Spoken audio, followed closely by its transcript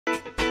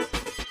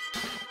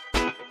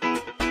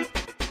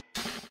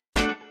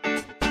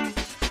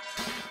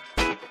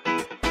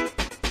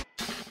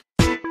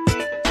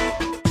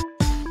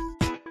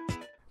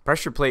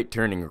Pressure plate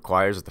turning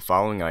requires the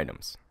following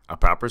items: a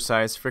proper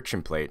size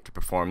friction plate to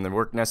perform the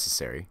work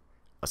necessary,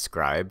 a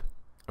scribe,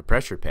 a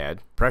pressure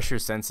pad,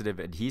 pressure-sensitive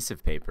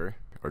adhesive paper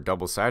or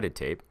double-sided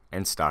tape,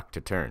 and stock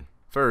to turn.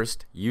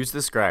 First, use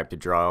the scribe to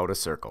draw out a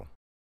circle.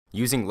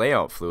 Using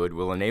layout fluid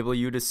will enable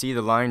you to see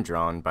the line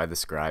drawn by the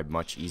scribe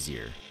much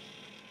easier.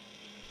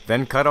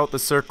 Then cut out the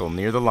circle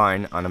near the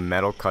line on a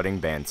metal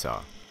cutting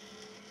bandsaw.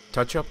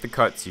 Touch up the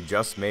cuts you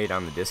just made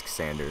on the disc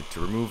sander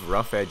to remove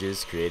rough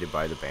edges created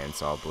by the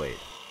bandsaw blade.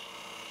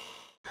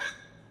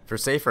 For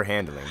safer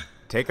handling,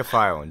 take a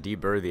file and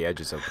deburr the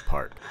edges of the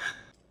part.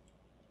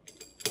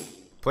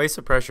 Place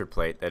a pressure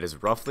plate that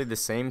is roughly the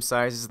same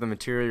size as the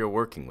material you're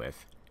working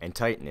with and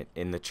tighten it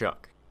in the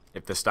chuck.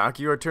 If the stock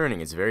you are turning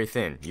is very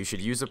thin, you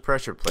should use a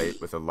pressure plate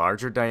with a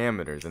larger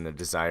diameter than the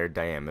desired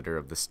diameter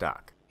of the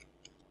stock.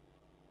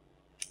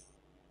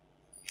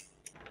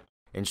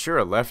 Ensure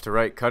a left to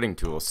right cutting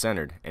tool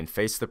centered and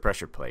face the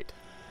pressure plate.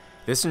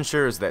 This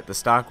ensures that the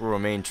stock will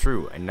remain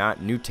true and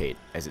not nutate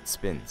as it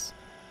spins.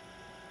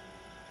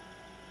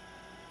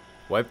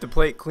 Wipe the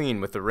plate clean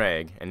with a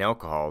rag and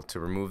alcohol to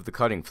remove the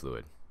cutting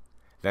fluid.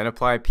 Then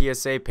apply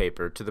PSA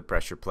paper to the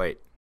pressure plate.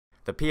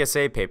 The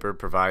PSA paper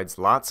provides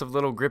lots of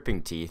little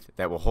gripping teeth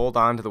that will hold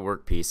on to the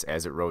workpiece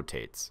as it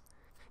rotates.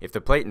 If the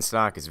plate in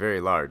stock is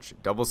very large,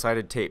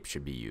 double-sided tape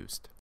should be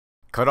used.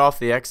 Cut off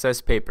the excess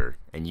paper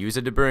and use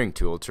a deburring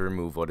tool to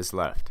remove what is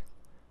left.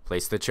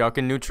 Place the chuck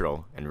in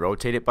neutral and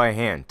rotate it by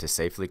hand to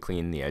safely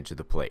clean the edge of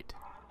the plate.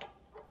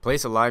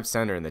 Place a live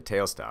center in the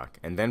tailstock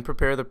and then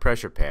prepare the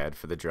pressure pad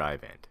for the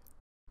drive end.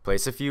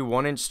 Place a few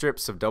 1-inch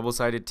strips of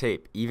double-sided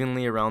tape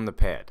evenly around the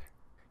pad.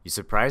 You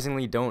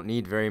surprisingly don't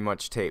need very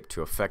much tape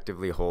to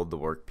effectively hold the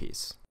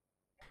workpiece.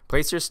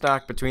 Place your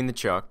stock between the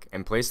chuck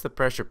and place the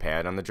pressure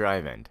pad on the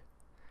drive end.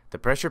 The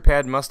pressure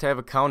pad must have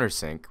a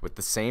countersink with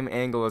the same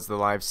angle as the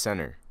live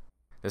center.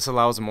 This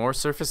allows more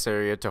surface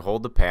area to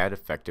hold the pad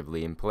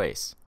effectively in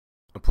place.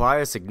 Apply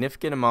a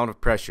significant amount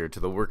of pressure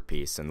to the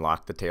workpiece and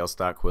lock the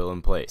tailstock wheel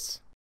in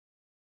place.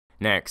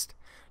 Next,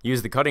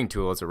 use the cutting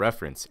tool as a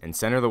reference and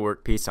center the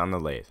workpiece on the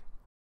lathe.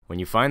 When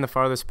you find the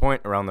farthest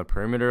point around the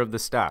perimeter of the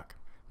stock,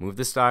 move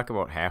the stock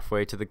about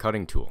halfway to the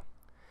cutting tool.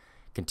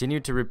 Continue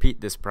to repeat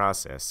this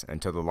process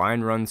until the line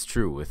runs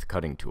true with the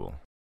cutting tool.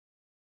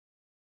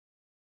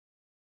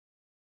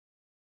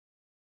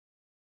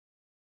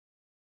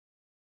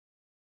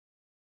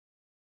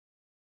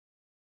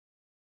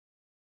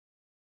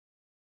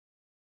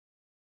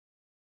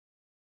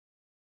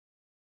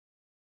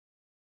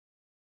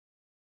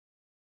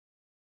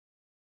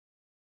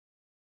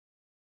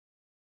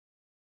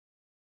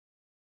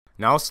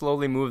 Now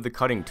slowly move the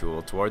cutting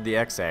tool toward the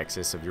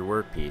x-axis of your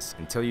workpiece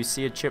until you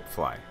see a chip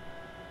fly.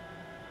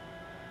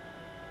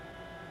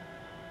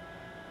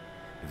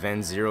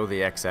 Then zero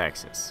the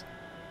x-axis.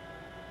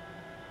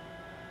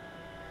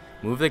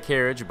 Move the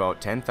carriage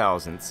about 10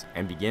 thousandths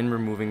and begin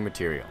removing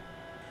material.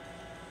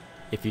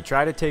 If you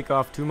try to take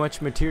off too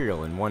much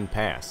material in one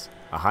pass,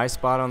 a high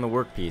spot on the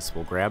workpiece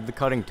will grab the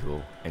cutting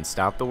tool and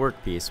stop the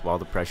workpiece while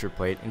the pressure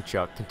plate and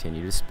chuck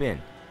continue to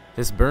spin.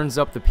 This burns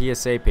up the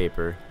PSA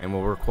paper and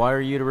will require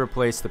you to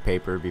replace the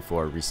paper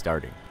before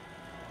restarting.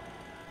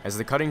 As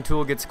the cutting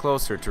tool gets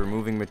closer to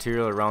removing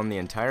material around the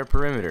entire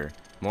perimeter,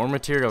 more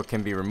material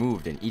can be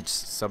removed in each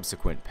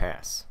subsequent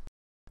pass.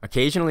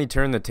 Occasionally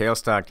turn the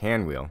tailstock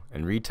handwheel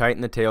and retighten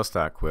the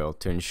tailstock wheel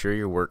to ensure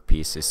your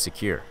workpiece is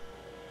secure.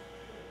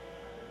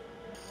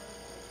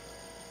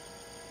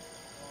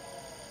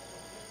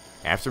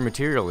 After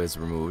material is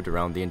removed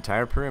around the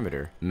entire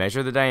perimeter,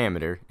 measure the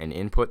diameter and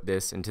input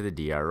this into the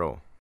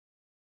DRO.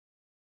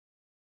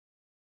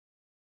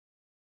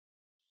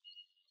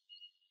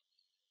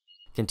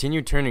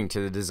 Continue turning to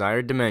the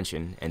desired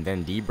dimension and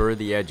then deburr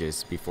the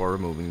edges before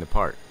removing the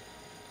part.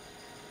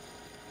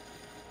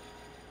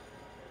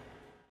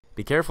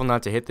 Be careful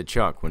not to hit the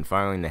chuck when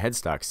filing the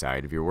headstock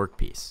side of your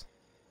workpiece.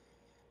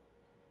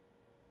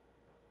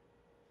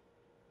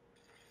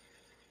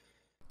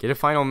 Get a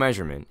final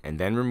measurement and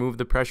then remove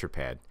the pressure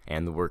pad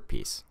and the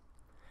workpiece.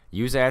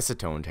 Use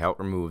acetone to help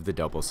remove the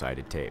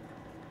double-sided tape.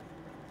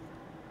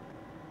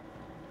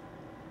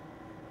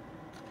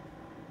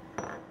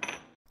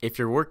 If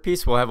your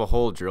workpiece will have a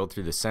hole drilled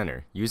through the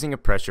center, using a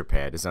pressure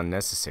pad is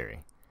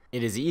unnecessary.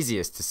 It is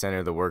easiest to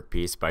center the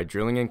workpiece by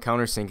drilling and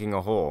countersinking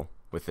a hole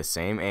with the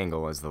same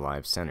angle as the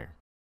live center.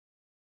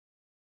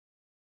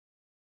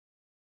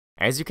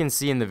 As you can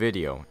see in the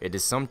video, it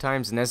is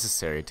sometimes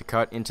necessary to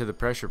cut into the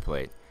pressure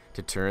plate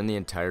to turn the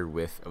entire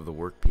width of the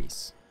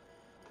workpiece.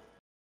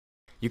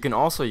 You can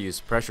also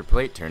use pressure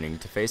plate turning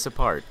to face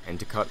apart and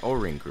to cut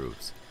O-ring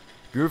grooves.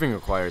 Grooving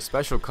requires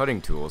special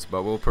cutting tools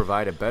but will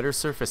provide a better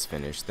surface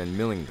finish than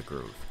milling the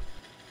groove.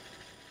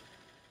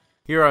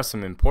 Here are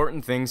some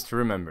important things to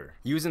remember.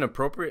 Use an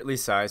appropriately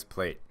sized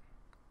plate.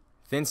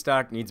 Thin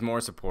stock needs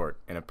more support,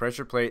 and a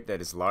pressure plate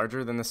that is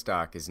larger than the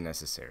stock is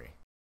necessary.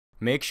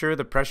 Make sure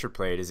the pressure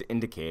plate is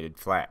indicated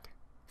flat.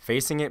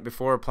 Facing it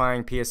before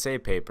applying PSA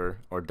paper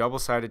or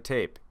double-sided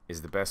tape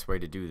is the best way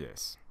to do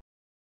this.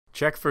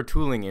 Check for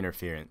tooling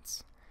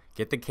interference.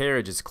 Get the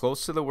carriage as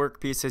close to the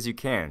workpiece as you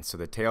can so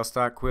the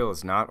tailstock wheel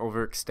is not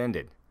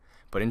overextended,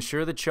 but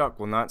ensure the chuck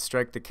will not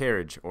strike the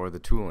carriage or the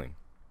tooling.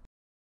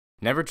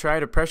 Never try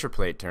to pressure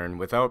plate turn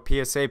without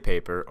PSA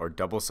paper or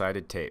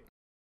double-sided tape.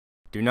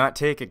 Do not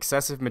take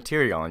excessive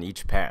material on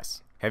each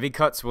pass. Heavy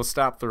cuts will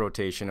stop the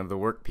rotation of the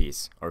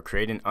workpiece or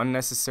create an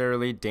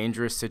unnecessarily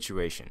dangerous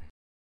situation.